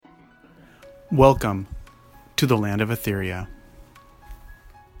Welcome to the land of Etheria.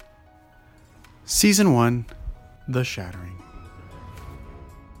 Season 1, The Shattering.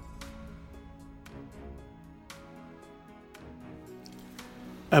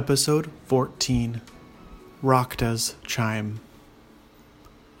 Episode 14, Rakta's Chime.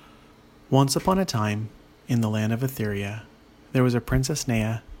 Once upon a time, in the land of Etheria, there was a Princess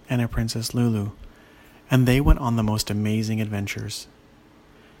Nea and a Princess Lulu, and they went on the most amazing adventures.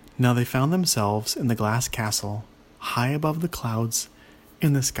 Now they found themselves in the glass castle, high above the clouds,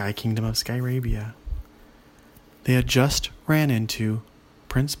 in the sky kingdom of Skyrabia. They had just ran into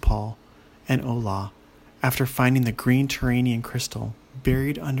Prince Paul and Ola after finding the green Turanian crystal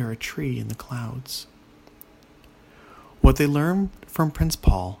buried under a tree in the clouds. What they learned from Prince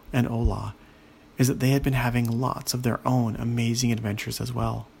Paul and Ola is that they had been having lots of their own amazing adventures as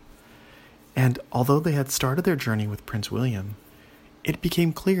well. And although they had started their journey with Prince William, it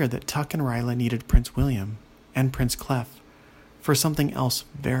became clear that Tuck and Ryla needed Prince William and Prince Clef for something else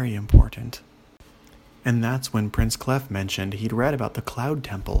very important. And that's when Prince Clef mentioned he'd read about the Cloud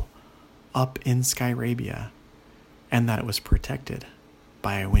Temple up in Skyrabia, and that it was protected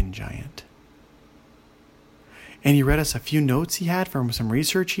by a wind giant. And he read us a few notes he had from some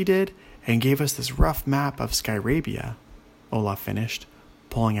research he did, and gave us this rough map of Skyrabia, Olaf finished,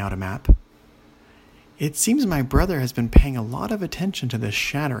 pulling out a map. It seems my brother has been paying a lot of attention to this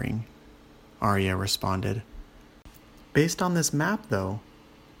shattering, Arya responded. Based on this map, though,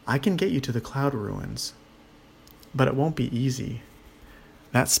 I can get you to the Cloud Ruins. But it won't be easy.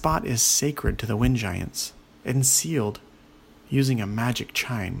 That spot is sacred to the Wind Giants, and sealed using a magic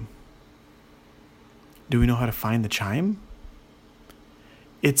chime. Do we know how to find the chime?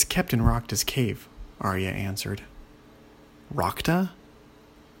 It's kept in Rakta's cave, Arya answered. Rakta?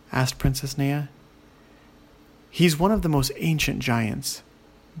 Asked Princess Nea. He's one of the most ancient giants,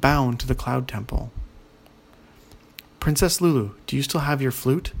 bound to the Cloud Temple. Princess Lulu, do you still have your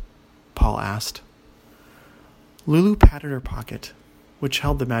flute? Paul asked. Lulu patted her pocket, which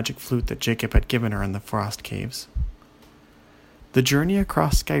held the magic flute that Jacob had given her in the Frost Caves. The journey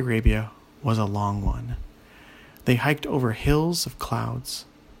across Skyrabia was a long one. They hiked over hills of clouds,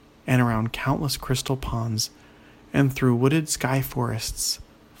 and around countless crystal ponds, and through wooded sky forests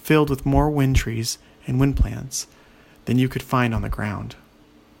filled with more wind trees and wind plants than you could find on the ground.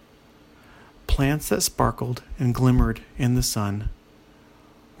 Plants that sparkled and glimmered in the sun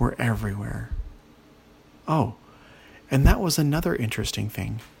were everywhere. Oh, and that was another interesting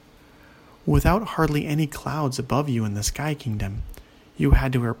thing. Without hardly any clouds above you in the Sky Kingdom, you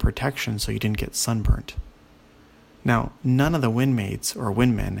had to wear protection so you didn't get sunburnt. Now, none of the windmaids or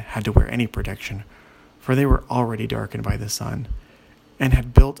windmen had to wear any protection, for they were already darkened by the sun and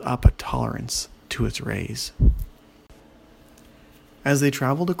had built up a tolerance to its rays. As they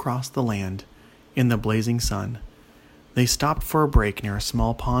traveled across the land in the blazing sun, they stopped for a break near a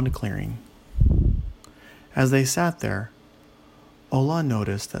small pond clearing. As they sat there, Ola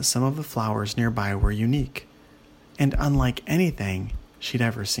noticed that some of the flowers nearby were unique and unlike anything she'd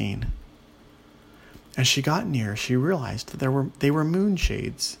ever seen. As she got near, she realized that they were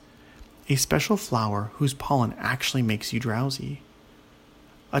moonshades, a special flower whose pollen actually makes you drowsy.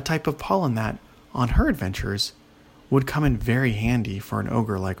 A type of pollen that, on her adventures, would come in very handy for an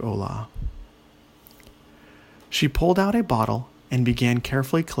ogre like Ola. She pulled out a bottle and began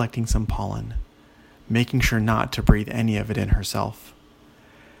carefully collecting some pollen, making sure not to breathe any of it in herself.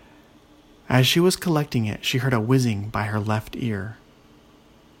 As she was collecting it, she heard a whizzing by her left ear.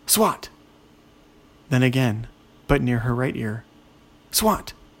 Swat! Then again, but near her right ear.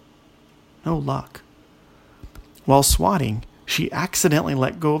 Swat! No luck. While swatting, she accidentally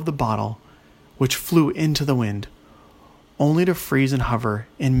let go of the bottle, which flew into the wind, only to freeze and hover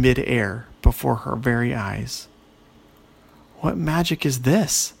in mid-air before her very eyes. What magic is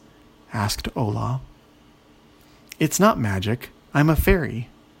this? Asked Ola. It's not magic. I'm a fairy.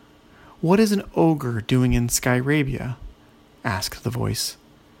 What is an ogre doing in Skyrabia? Asked the voice.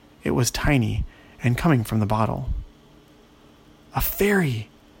 It was tiny and coming from the bottle. A fairy!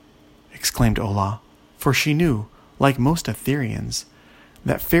 Exclaimed Ola, for she knew, like most Etherians,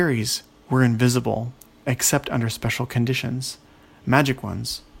 that fairies were invisible except under special conditions, magic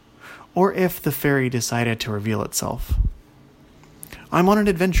ones, or if the fairy decided to reveal itself. I'm on an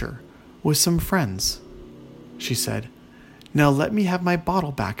adventure with some friends, she said. Now let me have my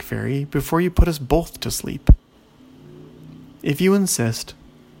bottle back, fairy, before you put us both to sleep. If you insist,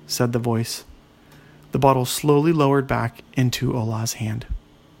 said the voice. The bottle slowly lowered back into Ola's hand.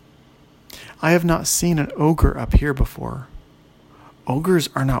 I have not seen an ogre up here before. Ogres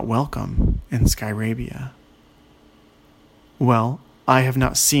are not welcome in Skyrabia. Well, I have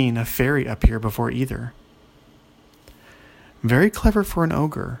not seen a fairy up here before either." "Very clever for an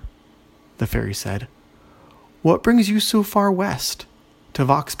ogre," the fairy said. "What brings you so far west, to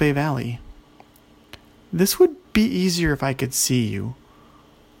Vox Bay Valley?" "This would be easier if I could see you,"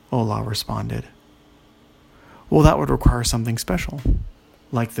 Ola responded. "Well, that would require something special,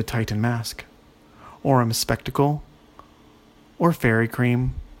 like the Titan mask, or a spectacle, or fairy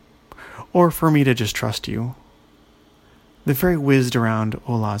cream, or for me to just trust you." The fairy whizzed around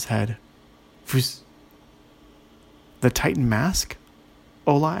Ola's head. "Fuzz." "The Titan mask?"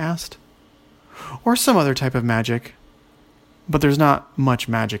 Ola asked. "Or some other type of magic. But there's not much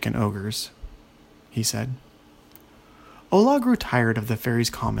magic in ogres," he said. Ola grew tired of the fairy's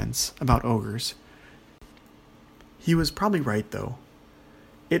comments about ogres. He was probably right, though.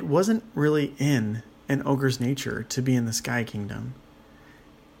 It wasn't really in an ogre's nature to be in the Sky Kingdom.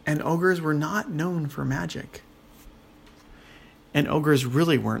 And ogres were not known for magic. And ogres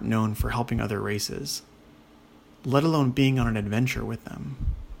really weren't known for helping other races, let alone being on an adventure with them.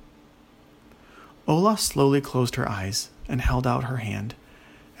 Ola slowly closed her eyes and held out her hand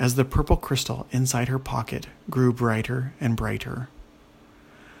as the purple crystal inside her pocket grew brighter and brighter.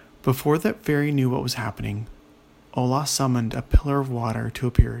 Before the fairy knew what was happening, Ola summoned a pillar of water to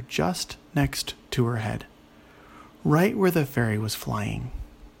appear just next to her head, right where the fairy was flying.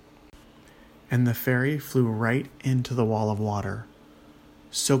 And the fairy flew right into the wall of water,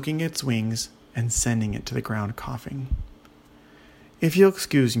 soaking its wings and sending it to the ground coughing. "If you'll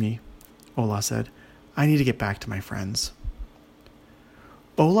excuse me," Ola said, "I need to get back to my friends."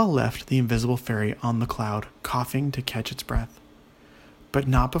 Ola left the invisible fairy on the cloud, coughing to catch its breath, but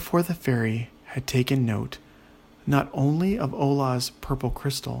not before the fairy had taken note not only of Ola's purple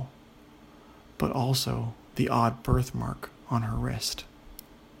crystal, but also the odd birthmark on her wrist.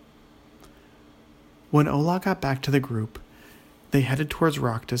 When Ola got back to the group, they headed towards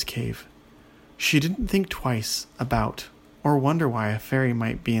Rakta's cave. She didn't think twice about or wonder why a fairy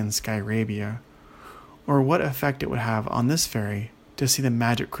might be in Skyrabia, or what effect it would have on this fairy to see the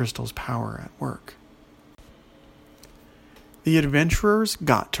magic crystal's power at work. The adventurers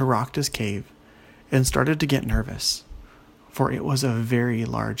got to Rakta's cave and started to get nervous, for it was a very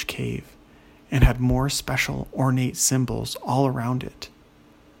large cave and had more special ornate symbols all around it.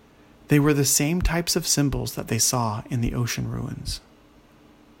 They were the same types of symbols that they saw in the ocean ruins.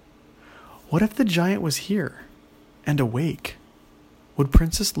 What if the giant was here and awake? Would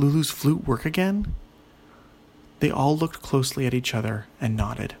Princess Lulu's flute work again? They all looked closely at each other and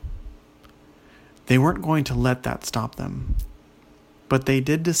nodded. They weren't going to let that stop them, but they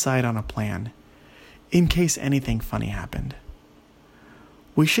did decide on a plan, in case anything funny happened.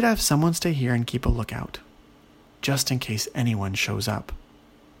 "We should have someone stay here and keep a lookout, just in case anyone shows up."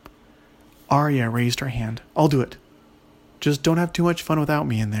 Arya raised her hand. "I'll do it. Just don't have too much fun without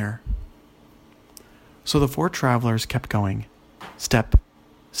me in there." So the four travelers kept going. Step,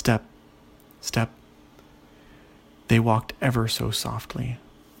 step, step. They walked ever so softly.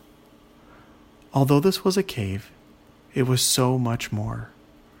 Although this was a cave, it was so much more,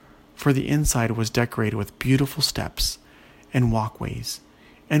 for the inside was decorated with beautiful steps and walkways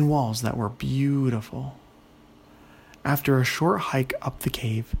and walls that were beautiful. After a short hike up the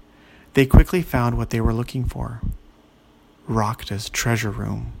cave, they quickly found what they were looking for: Rakta's treasure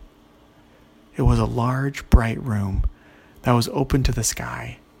room. It was a large, bright room that was open to the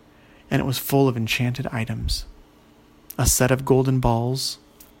sky, and it was full of enchanted items. A set of golden balls,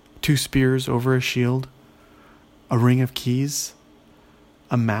 2 spears over a shield, a ring of keys,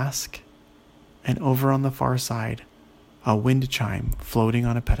 a mask, and over on the far side, a wind chime floating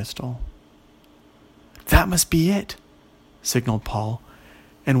on a pedestal. "That must be it," signaled Paul,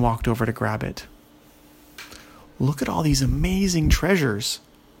 and walked over to grab it. "Look at all these amazing treasures,"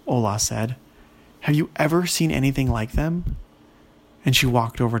 Ola said. "Have you ever seen anything like them?" And she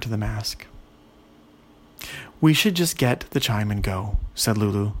walked over to the mask. "We should just get the chime and go," said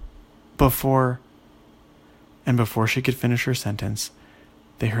Lulu. Before she could finish her sentence,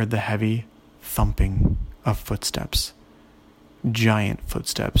 they heard the heavy thumping of footsteps. Giant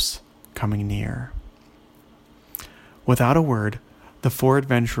footsteps coming near. Without a word, the 4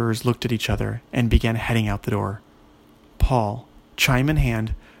 adventurers looked at each other and began heading out the door. Paul, chime in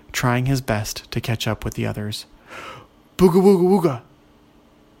hand, trying his best to catch up with the others. "Booga wooga wooga,"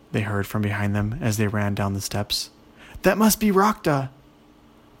 they heard from behind them as they ran down the steps. "That must be Rakta."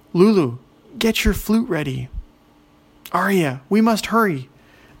 "Lulu, get your flute ready." "Arya, we must hurry,"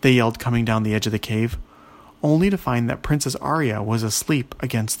 they yelled, coming down the edge of the cave, only to find that Princess Arya was asleep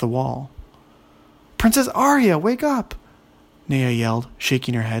against the wall. "Princess Arya, wake up!" Nea yelled,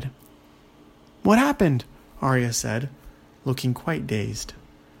 shaking her head. "What happened?" Arya said, looking quite dazed.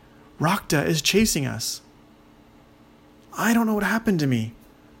 "Rakta is chasing us." "I don't know what happened to me,"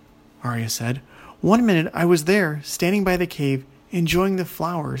 Arya said. "One minute I was there, standing by the cave, enjoying the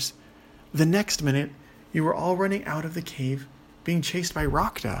flowers. The next minute, you were all running out of the cave, being chased by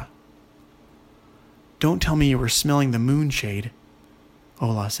Rakta." "Don't tell me you were smelling the moonshade,"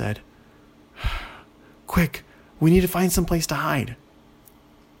 Ola said. "Quick, we need to find some place to hide."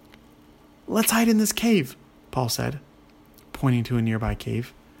 "Let's hide in this cave," Paul said, pointing to a nearby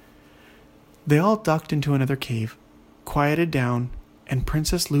cave. They all ducked into another cave, quieted down, and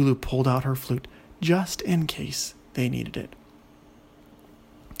Princess Lulu pulled out her flute just in case they needed it.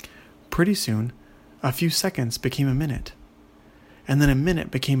 Pretty soon, a few seconds became a minute, and then a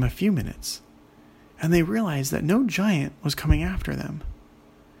minute became a few minutes, and they realized that no giant was coming after them.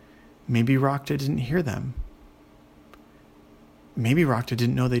 Maybe Rakta didn't hear them. Maybe Rakta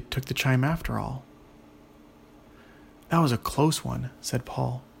didn't know they took the chime after all. "That was a close one," said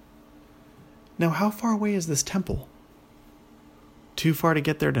Paul. "Now how far away is this temple?" "Too far to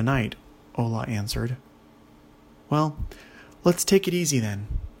get there tonight," Ola answered. "Well, let's take it easy then,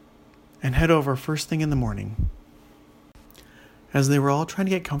 and head over first thing in the morning." As they were all trying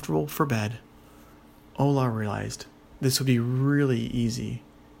to get comfortable for bed, Ola realized this would be really easy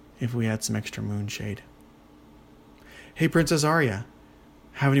if we had some extra moonshade. "Hey, Princess Arya,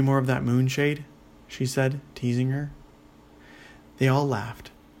 have any more of that moonshade?" she said, teasing her. They all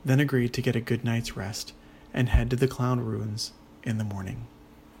laughed, then agreed to get a good night's rest and head to the clown ruins in the morning.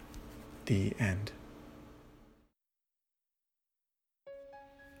 The end.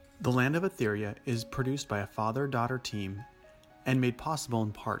 The Land of Etheria is produced by a father-daughter team and made possible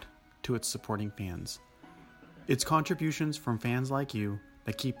in part to its supporting fans. It's contributions from fans like you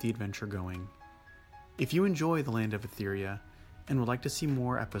that keep the adventure going. If you enjoy The Land of Etheria and would like to see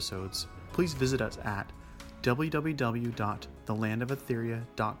more episodes, please visit us at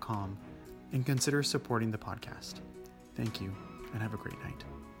www.thelandofeltheria.com and consider supporting the podcast. Thank you, and have a great night.